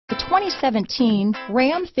2017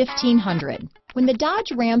 Ram 1500. When the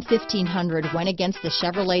Dodge Ram 1500 went against the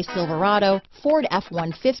Chevrolet Silverado, Ford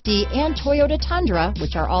F-150, and Toyota Tundra,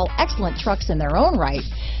 which are all excellent trucks in their own right,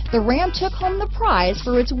 the Ram took home the prize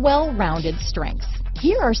for its well-rounded strengths.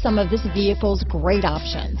 Here are some of this vehicle's great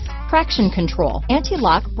options: traction control,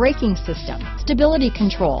 anti-lock braking system, stability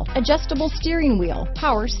control, adjustable steering wheel,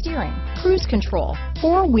 power steering, cruise control,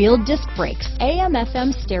 four-wheel disc brakes,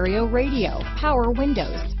 AM/FM stereo radio, power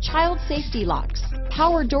windows, child safety locks,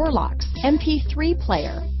 power door locks, MP3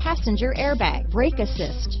 player, passenger airbag, brake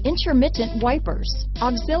assist, intermittent wipers,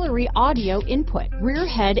 auxiliary audio input, rear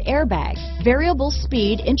head airbag, variable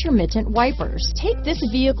speed intermittent wipers. Take this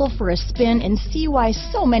vehicle for a spin and see why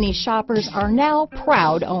so many shoppers are now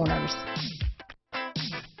proud owners.